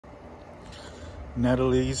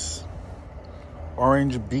Natalie's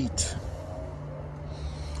orange beet.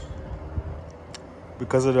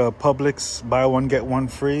 Because of the Publix buy one get one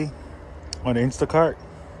free on Instacart,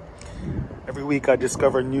 every week I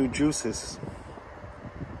discover new juices.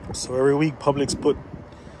 So every week Publix put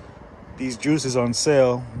these juices on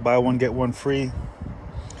sale, buy one get one free,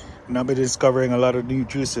 and I've been discovering a lot of new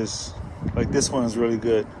juices. Like this one is really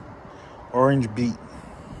good, orange beet.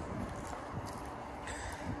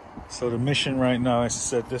 So the mission right now is to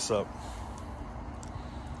set this up.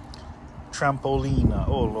 Trampoline.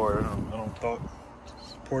 Oh Lord, I don't thought.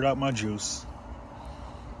 Poured out my juice.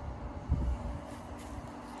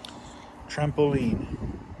 Trampoline.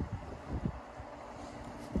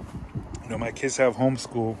 You know, my kids have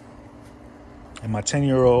homeschool, and my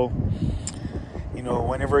 10-year-old, you know,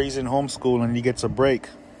 whenever he's in homeschool and he gets a break,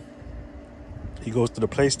 he goes to the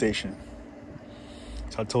PlayStation.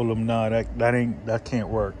 So I told him, nah, that can't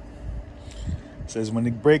work. He says when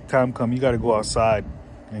the break time comes, you got to go outside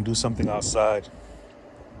and do something outside.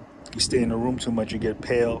 You stay in the room too much, you get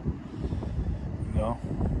pale, you know.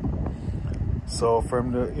 So for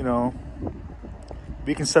him to, you know,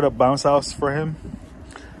 we can set up bounce house for him.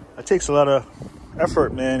 It takes a lot of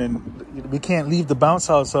effort, man, and we can't leave the bounce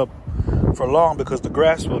house up for long because the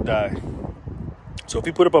grass will die. So if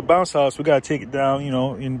we put up a bounce house, we gotta take it down, you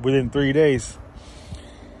know, within 3 days.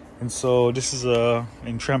 And so this is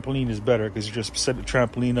and trampoline is better because you just set the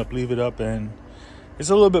trampoline up, leave it up, and it's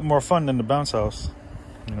a little bit more fun than the bounce house.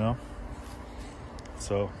 You know,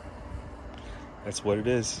 so that's what it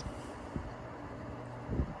is.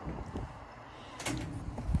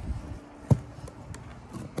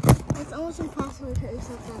 It's almost impossible to hurt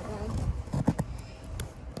yourself that bad.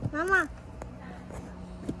 Mama.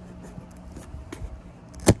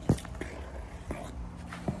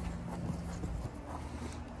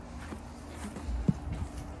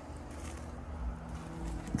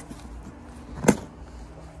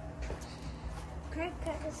 Craig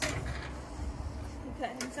cut himself. He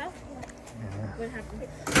cut himself? Yeah. What happened?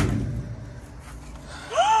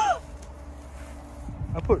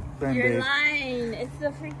 I put Band-Aid. You're lying. It's the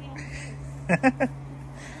freaking...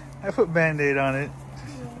 I put Band-Aid on it.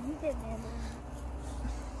 Yeah, you did Band-Aid.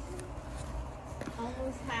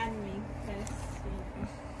 Almost had me. Because,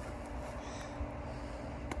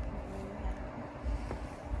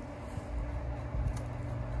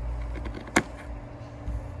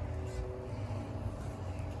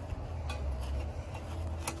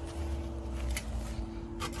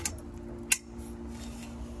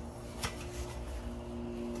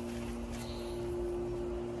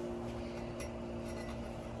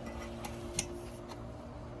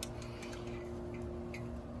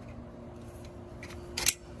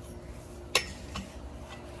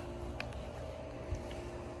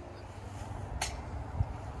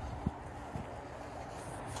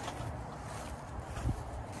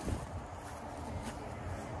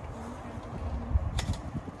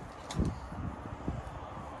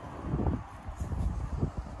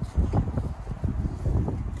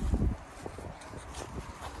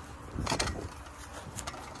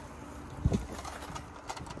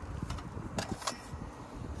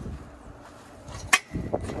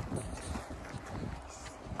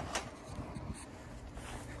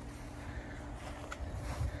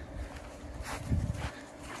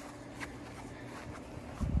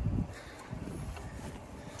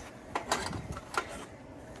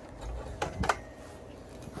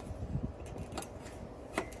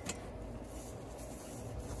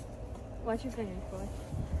 watch your fingers, boy.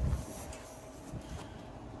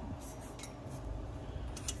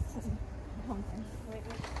 Wait.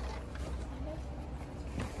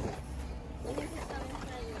 Look at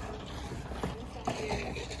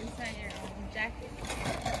inside your jacket.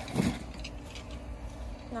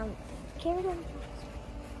 No, carry them.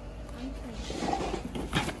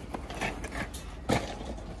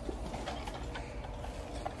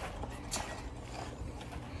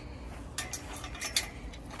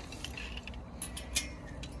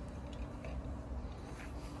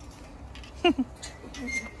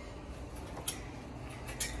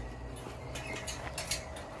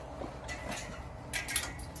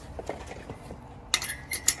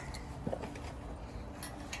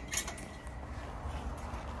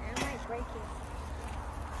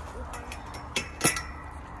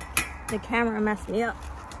 The camera messed me up.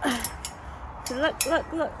 Look.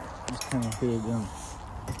 Just kind of hit it down.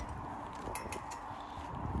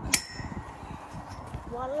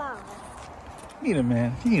 Voila. You need a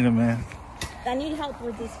man. I need help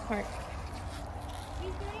with this part.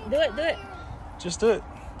 Do it. Just do it.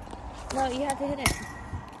 No, you have to hit it.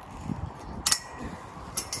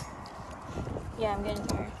 Yeah, I'm getting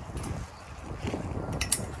tired.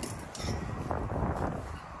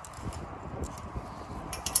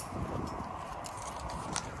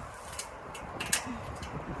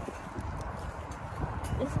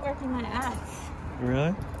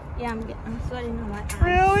 Yeah, I'm sweating on my abs.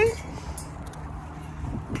 Really?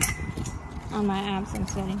 On my abs, I'm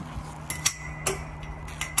sweating.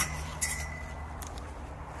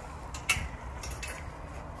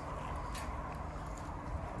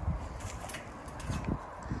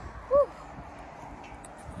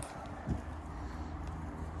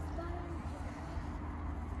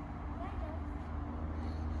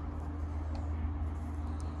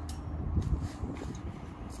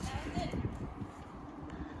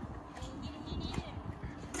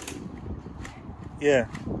 Yeah.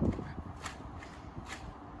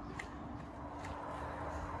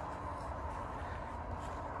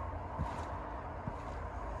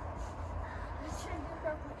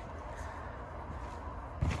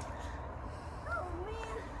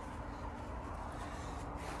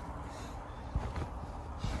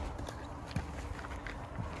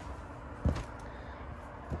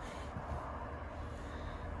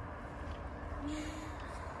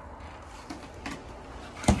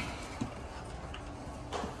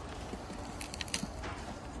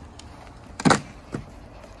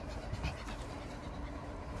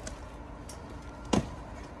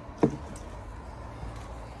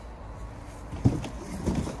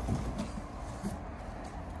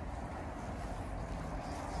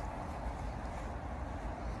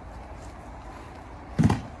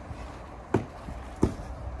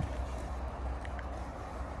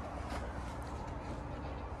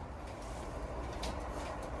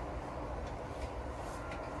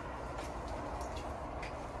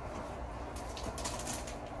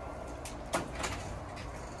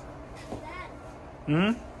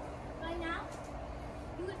 Hmm? By now,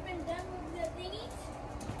 you would have been done with the thingies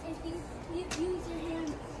if you use your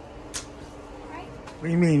hands, right? What do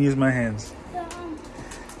you mean, use my hands? The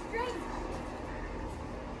string.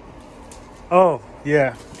 Oh,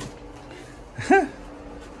 yeah.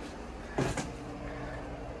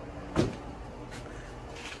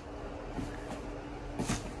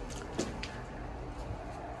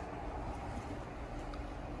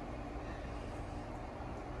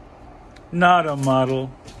 Not a model.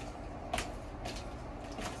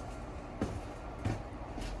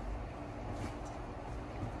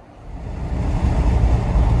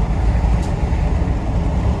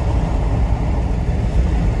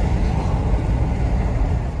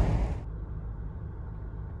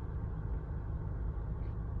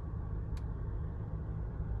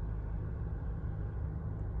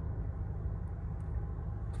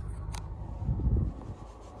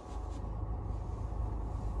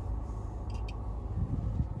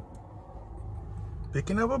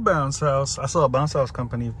 Picking up a bounce house. I saw a bounce house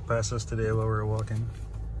company pass us today while we were walking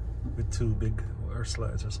with two big air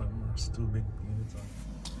slides or something. There's two big units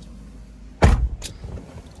on.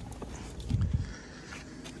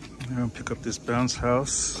 I'm gonna pick up this bounce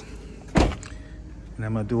house and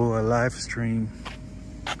I'm gonna do a live stream.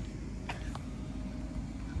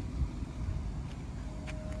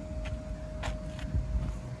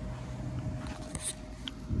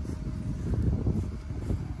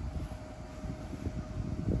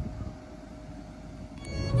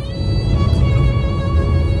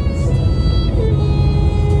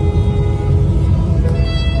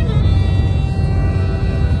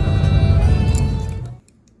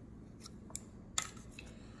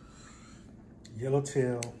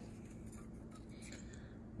 Yellowtail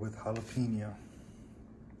with jalapeno.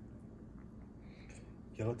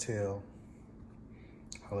 Yellowtail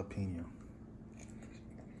jalapeno.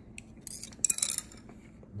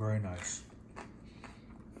 Very nice.